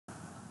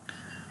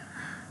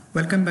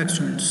Welcome back,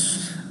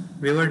 students.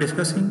 We were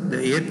discussing the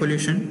air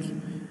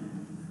pollution,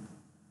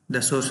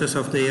 the sources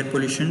of the air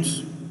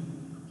pollutions,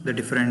 the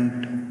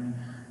different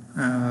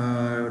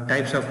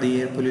types of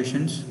the air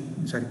pollutants,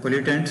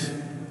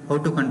 how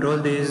to control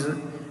these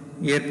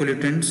air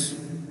pollutants,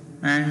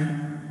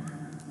 and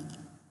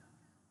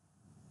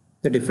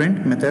the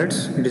different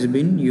methods it is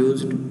being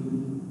used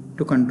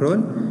to control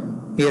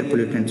air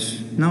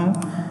pollutants. Now,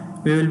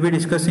 we will be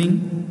discussing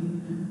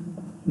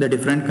the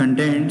different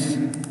contents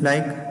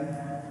like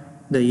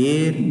the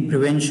air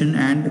prevention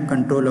and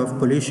control of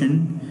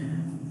pollution,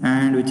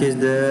 and which is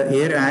the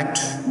Air Act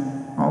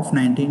of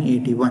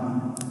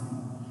 1981.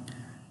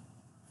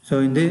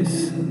 So in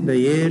this,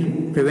 the Air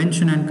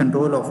Prevention and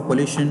Control of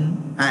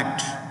Pollution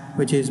Act,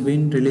 which has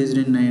been released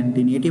in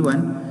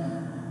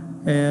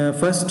 1981,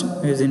 first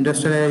is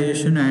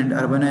industrialization and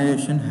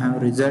urbanization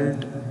have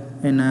resulted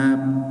in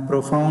a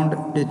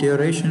profound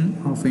deterioration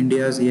of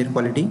India's air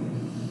quality.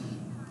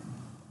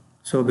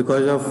 So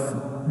because of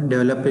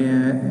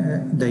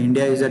developing, the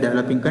India is a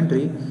developing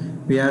country,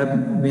 we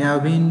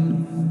have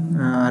been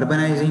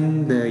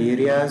urbanizing the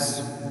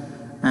areas,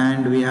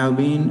 and we have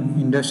been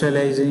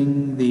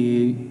industrializing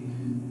the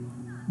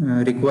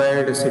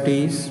required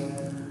cities.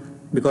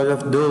 Because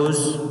of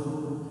those,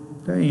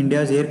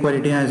 India's air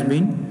quality has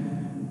been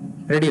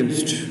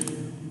reduced.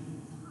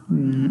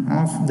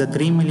 Of the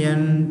 3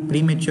 million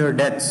premature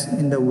deaths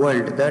in the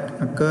world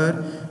that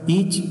occur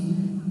each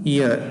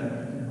year,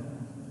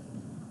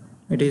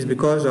 it is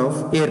because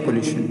of air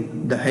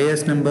pollution. The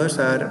highest numbers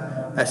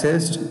are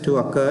assessed to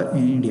occur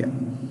in India.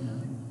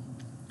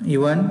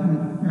 Even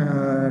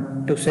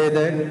to say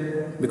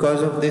that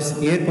because of this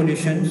air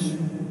pollution,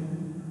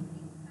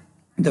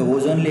 the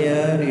ozone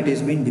layer it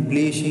has been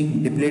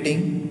depleting,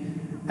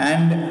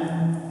 and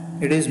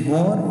it is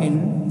more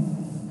in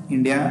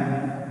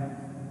India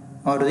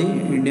or the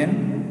Indian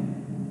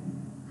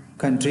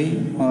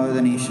country or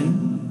the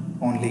nation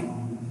only.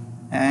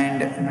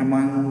 And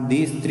among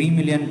these 3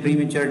 million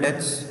premature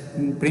deaths,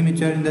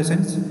 premature in the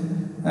sense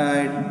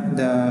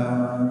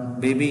the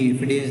baby,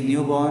 if it is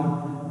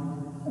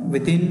newborn,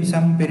 within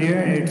some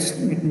period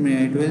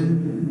it will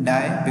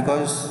die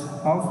because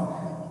of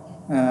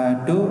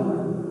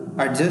to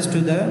adjust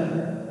to the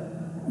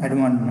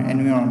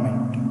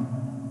environment.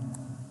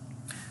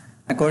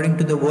 According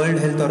to the World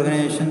Health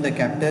Organization, the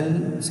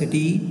capital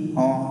city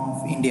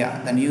of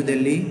India, the New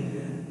Delhi,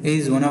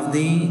 is one of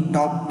the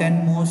top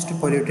 10 most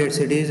polluted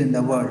cities in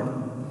the world.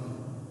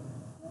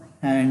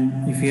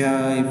 And if you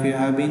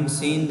have been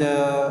seeing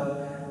the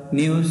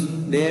news,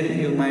 there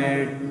you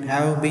might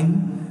have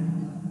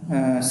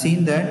been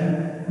seen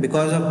that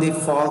because of the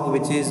fog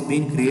which is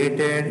being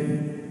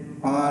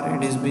created, or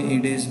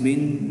it is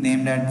been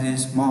named as the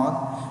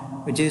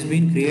smog, which is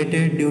being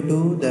created due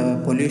to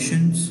the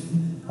pollutions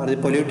or the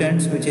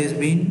pollutants which has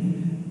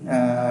been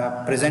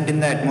present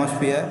in the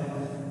atmosphere,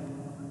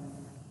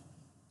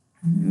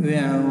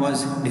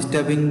 was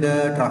disturbing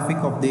the traffic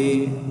of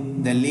the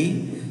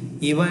Delhi.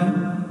 Even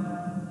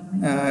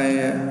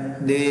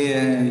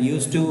they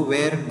used to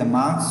wear the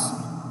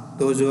masks,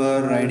 those who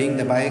are riding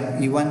the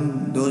bike,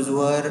 even those who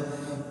are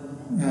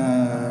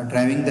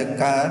driving the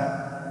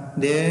car,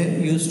 they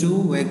used to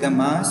wear the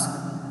mask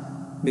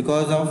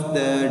because of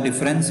the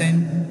difference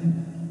in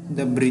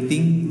the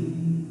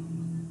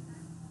breathing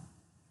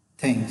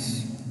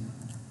things.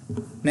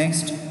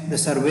 Next, the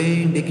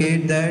survey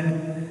indicate that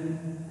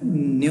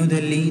New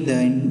Delhi,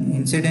 the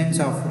incidence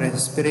of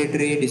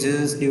respiratory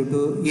diseases due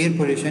to air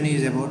pollution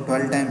is about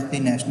 12 times the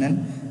national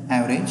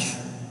average.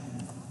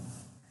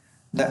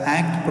 The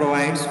Act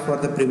provides for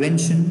the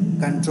prevention,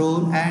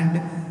 control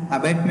and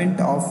abatement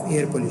of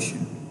air pollution.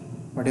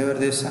 Whatever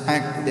this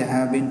Act they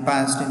have been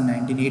passed in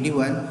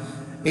 1981,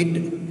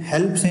 it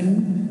helps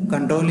in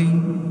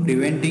controlling,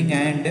 preventing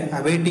and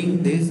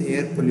abating these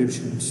air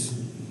pollutions.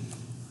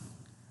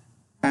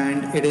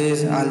 And it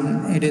is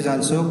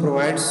also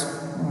provides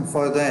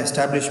for the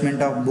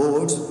establishment of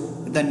boards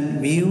with a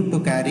view to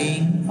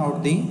carrying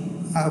out the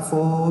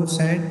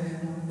aforesaid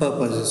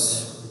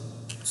purposes.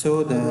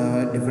 So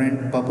the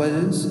different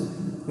purposes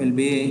will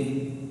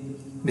be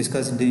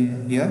discussed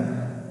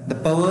here. The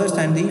powers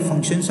and the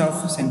functions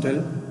of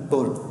central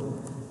board.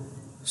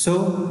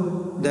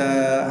 So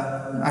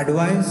the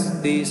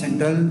advise the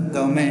central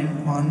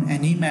government on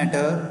any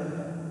matter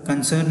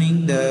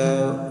concerning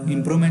the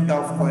improvement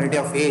of quality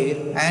of air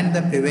and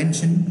the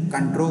prevention,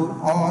 control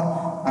or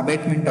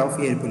abatement of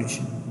air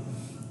pollution.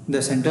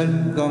 The central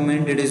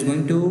government it is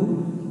going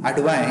to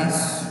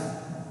advise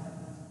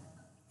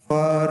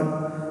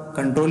for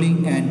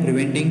controlling and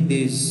preventing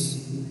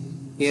this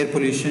air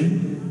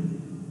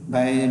pollution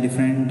by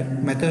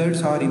different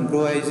methods or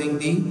improvising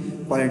the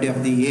quality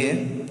of the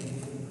air,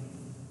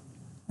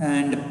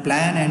 and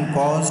plan and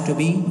cause to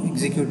be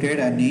executed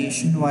a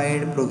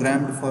nationwide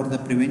program for the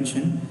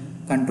prevention,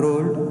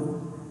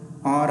 control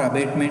or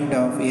abatement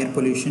of air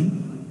pollution.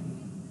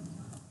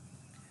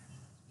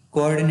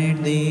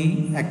 Coordinate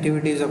the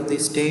activities of the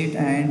state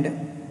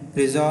and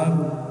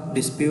resolve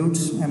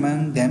disputes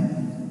among them.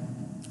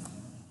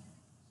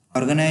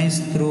 organize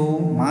through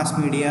mass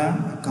media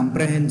a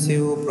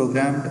comprehensive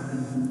program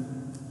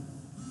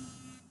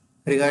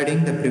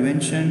regarding the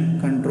prevention,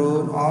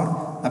 control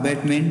or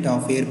abatement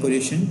of air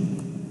pollution,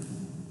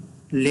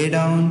 lay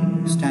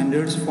down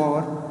standards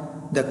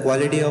for the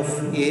quality of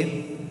air,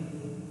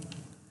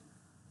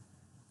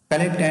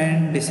 collect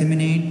and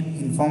disseminate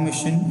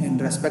information in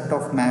respect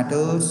of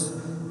matters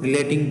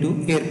relating to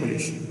air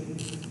pollution,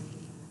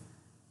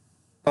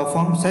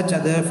 perform such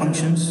other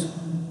functions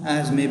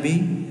as may be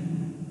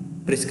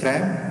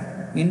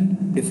prescribed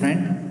in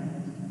different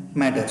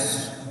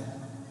matters.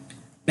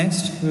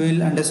 Next, we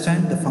will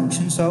understand the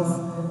functions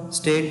of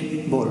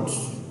state boards.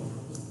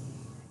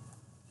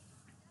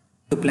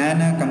 To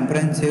plan a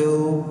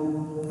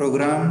comprehensive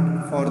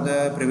program for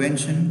the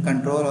prevention,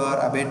 control or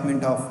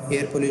abatement of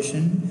air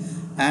pollution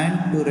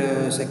and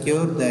to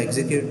secure the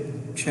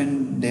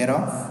execution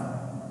thereof.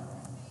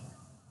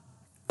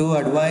 To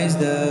advise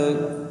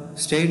the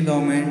state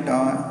government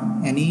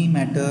on any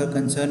matter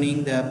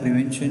concerning the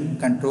prevention,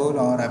 control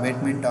or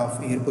abatement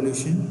of air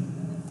pollution.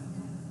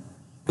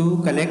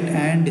 To collect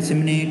and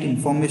disseminate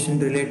information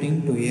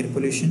relating to air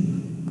pollution.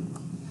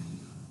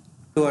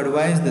 To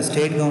advise the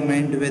state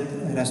government with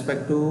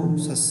respect to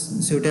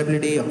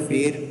suitability of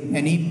air,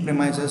 any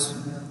premises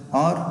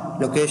or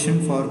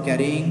location for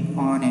carrying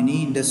on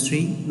any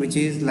industry which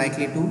is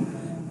likely to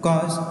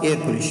cause air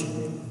pollution.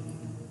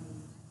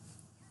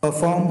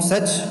 Perform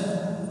such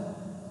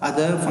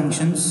other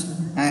functions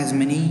as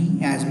many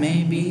as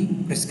may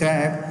be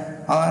prescribed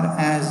or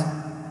as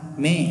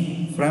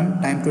may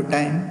from time to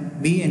time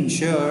be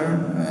ensured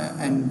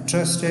and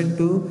trusted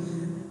to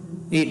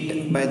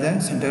it by the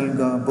central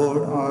board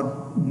or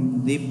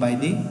by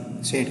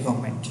the state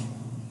government.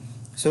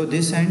 So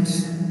this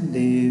ends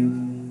the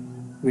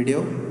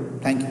video.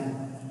 Thank you.